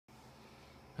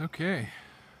Okay,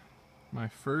 my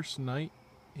first night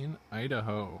in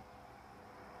Idaho.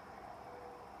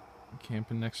 I'm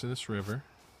camping next to this river.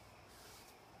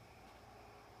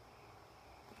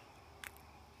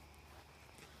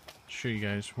 Show you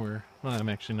guys where. Well, I'm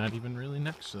actually not even really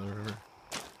next to the river.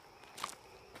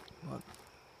 But,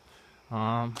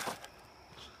 I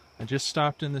just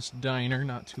stopped in this diner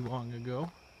not too long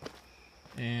ago,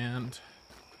 and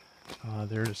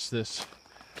there's this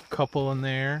couple in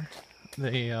there.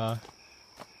 They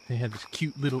had this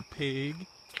cute little pig,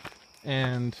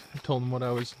 and I told them what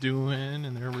I was doing,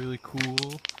 and they're really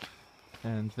cool.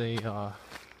 And they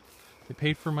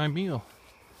paid for my meal,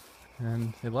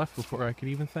 and they left before I could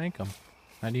even thank them.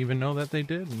 I didn't even know that they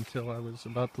did until I was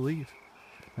about to leave,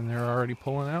 and they're already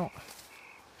pulling out.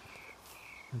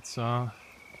 It's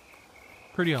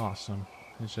pretty awesome.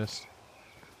 It's just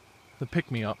the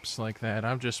pick-me-ups like that.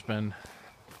 I've just been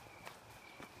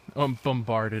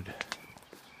bombarded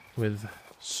with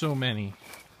so many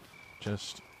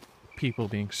just people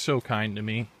being so kind to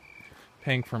me,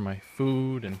 paying for my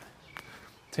food and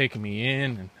taking me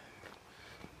in and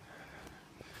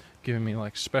giving me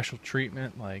like special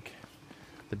treatment. Like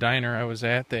the diner I was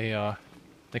at, they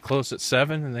closed at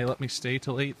 7 and they let me stay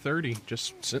till 8:30,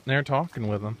 just sitting there talking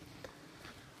with them.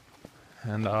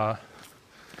 And the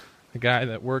guy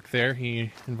that worked there,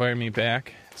 he invited me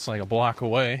back. It's like a block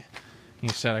away. He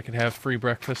said I could have free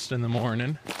breakfast in the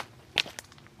morning.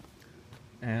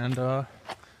 And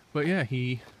but yeah,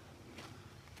 he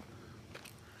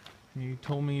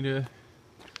told me to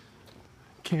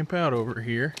camp out over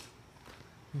here.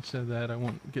 He said that I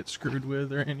won't get screwed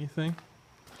with or anything.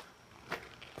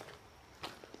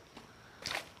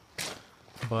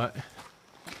 But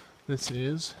this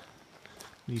is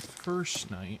the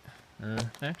first night, or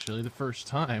actually the first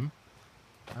time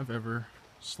I've ever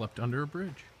slept under a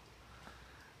bridge.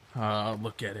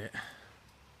 Look at it.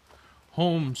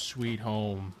 Home sweet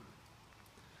home.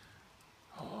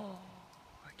 Oh,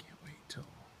 I can't wait till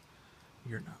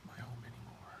you're not my home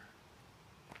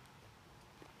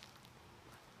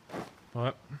anymore.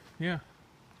 But, yeah.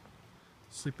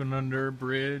 Sleeping under a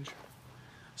bridge.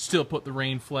 Still put the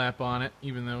rain flap on it,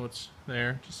 even though it's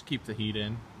there. Just keep the heat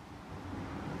in.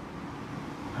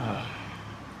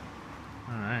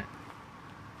 Alright.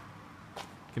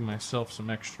 Give myself some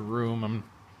extra room. I'm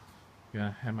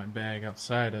gonna have my bag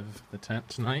outside of the tent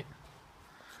tonight.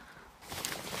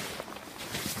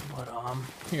 But,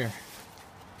 here.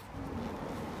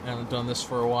 I haven't done this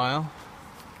for a while.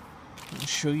 Let me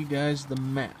show you guys the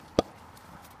map.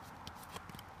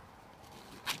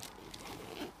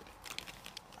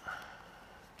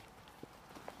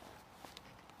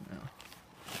 No.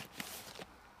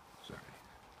 Sorry.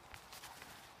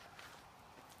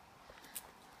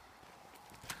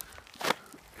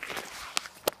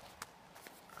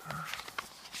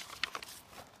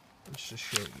 Let's just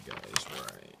show you guys where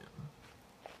I am.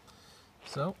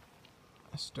 So,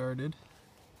 I started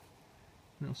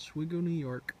in Oswego, New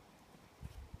York,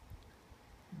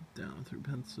 down through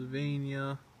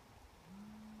Pennsylvania,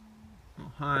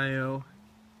 Ohio.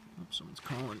 Oh, someone's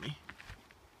calling me.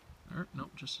 Or,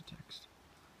 nope, just a text.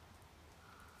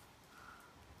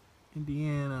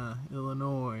 Indiana,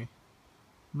 Illinois,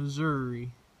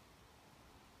 Missouri,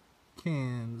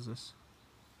 Kansas.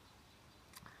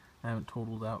 I haven't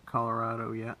totaled out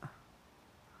Colorado yet.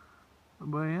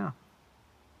 But yeah.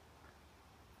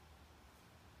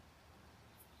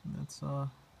 That's Colorado,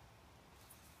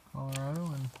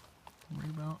 and right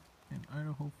about in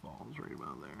Idaho Falls, right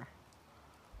about there.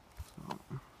 So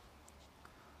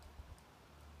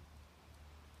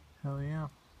hell yeah.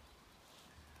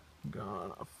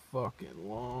 Gone a fucking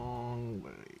long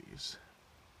ways.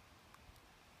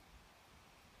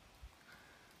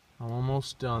 I'm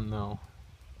almost done though.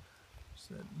 Just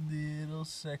that little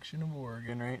section of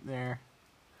Oregon right there.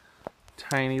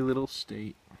 Tiny little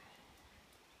state.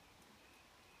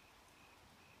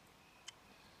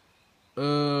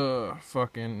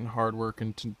 Fucking hard work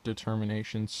and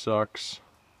determination sucks.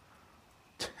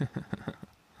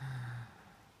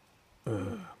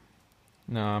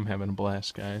 No, I'm having a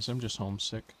blast, guys. I'm just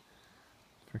homesick.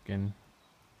 Freaking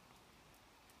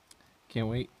can't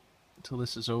wait till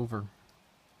this is over.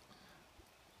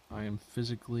 I am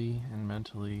physically and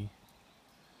mentally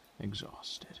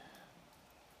exhausted.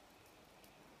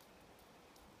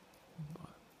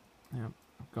 But yeah,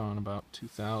 I've gone about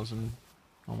 2,000,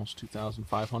 almost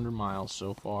 2,500 miles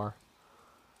so far.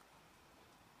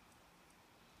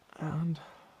 And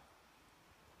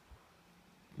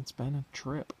it's been a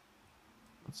trip.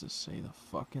 Let's just say the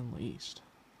fucking least.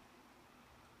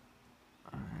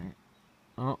 Alright.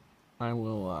 Oh, I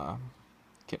will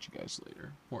catch you guys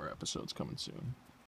later. More episodes coming soon.